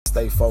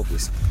stay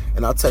focused.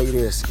 And I'll tell you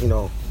this,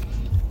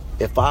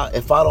 if I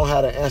don't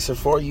have an answer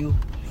for you,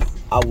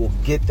 I will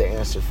get the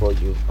answer for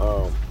you.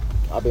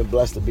 I've been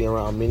blessed to be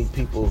around many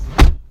people.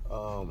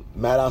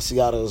 Matt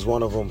Alciata is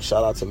one of them.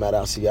 Shout out to Matt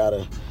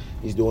Alciata.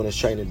 He's doing his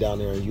training down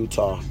there in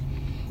Utah.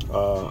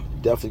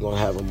 Definitely going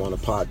to have him on the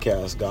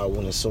podcast. God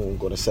willing soon.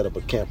 Going to set up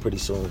a camp pretty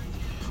soon.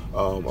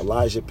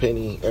 Elijah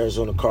Penny,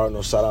 Arizona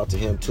Cardinals. Shout out to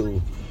him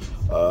too.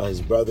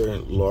 His brother,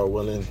 Lord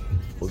willing,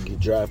 will get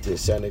drafted at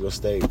San Diego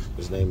State.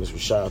 His name is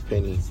Rashad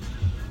Penny.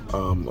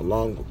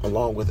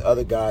 Along with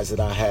other guys that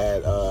I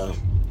had.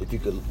 If you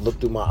could look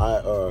through my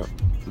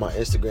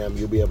Instagram,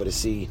 you'll be able to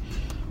see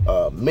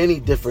many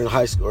different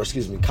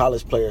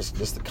college players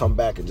just to come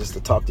back and just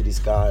to talk to these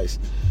guys.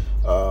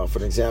 For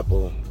an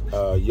example,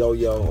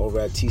 Yo-Yo over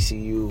at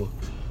TCU,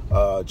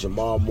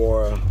 Jamal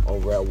Moore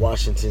over at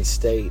Washington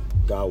State.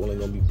 God willing,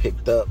 gonna be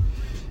picked up.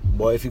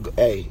 Boy, if you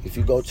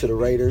go to the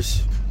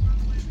Raiders,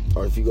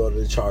 or if you go to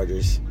the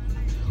Chargers,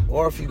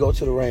 or if you go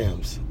to the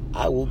Rams,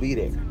 I will be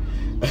there.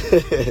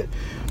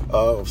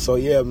 So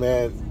yeah,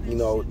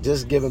 man,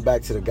 just giving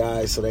back to the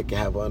guys so they can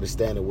have an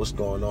understanding of what's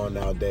going on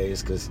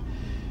nowadays, because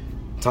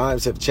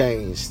times have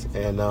changed.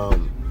 And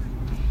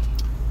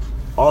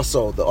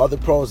also the other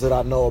pros that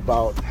I know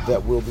about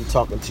that we'll be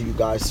talking to you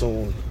guys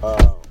soon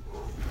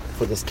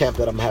for this camp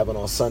that I'm having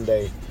on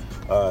Sunday.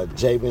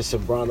 Javen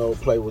Sembrano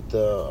played with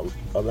the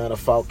Atlanta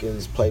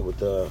Falcons, played with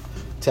the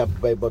Tampa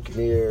Bay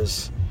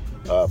Buccaneers,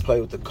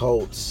 played with the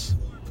Colts.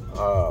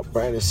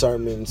 Brandon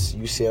Sermons,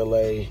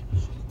 UCLA,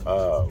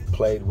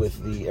 played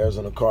with the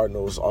Arizona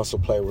Cardinals, also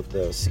played with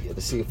the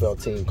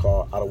CFL team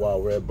called Ottawa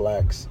Red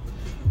Blacks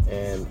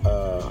and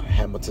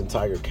Hamilton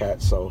Tiger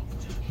Cats. So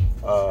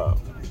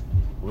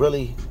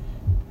really,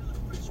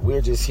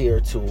 we're just here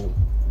to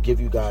give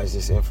you guys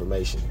this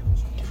information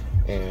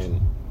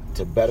and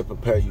to better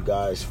prepare you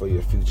guys for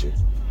your future.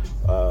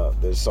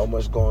 There's so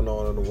much going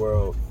on in the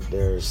world.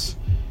 There's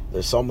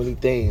so many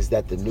things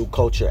that the new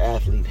culture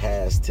athlete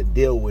has to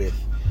deal with,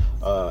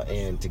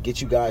 and to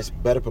get you guys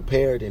better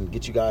prepared and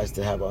get you guys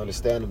to have an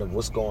understanding of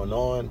what's going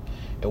on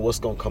and what's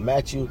going to come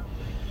at you.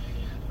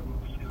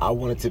 I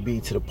want it to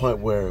be to the point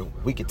where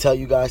we could tell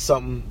you guys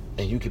something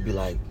and you could be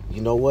like,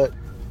 you know what?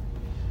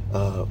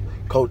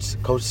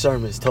 Coach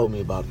Sermons told me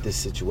about this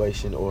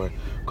situation, or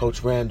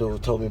Coach Randall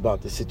told me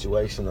about this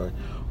situation,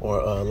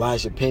 or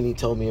Elijah Penny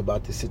told me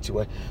about this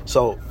situation.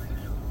 So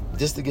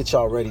just to get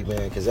y'all ready,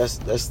 man, because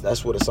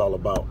that's what it's all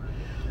about.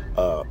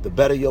 The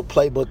better your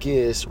playbook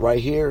is right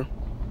here,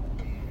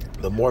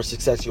 the more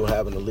success you'll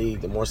have in the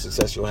league, the more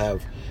success you'll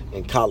have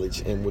in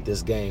college and with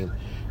this game,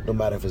 no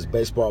matter if it's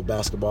baseball,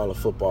 basketball, or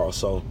football.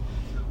 So,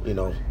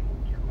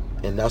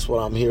 and that's what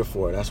I'm here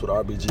for. That's what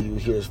RBGU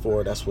here is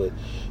for. That's what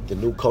the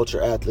new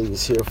culture athlete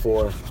is here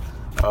for,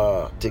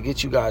 to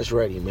get you guys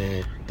ready,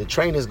 man. The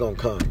train is going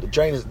to come. The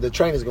train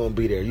is going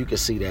to be there. You can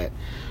see that.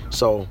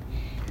 So,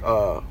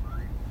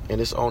 and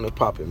it's on and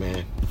popping,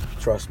 man.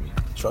 Trust me.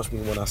 Trust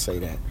me when I say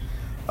that.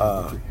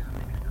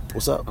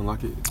 What's up?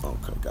 Unlock it.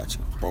 Okay, got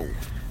you. Boom.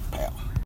 Pow.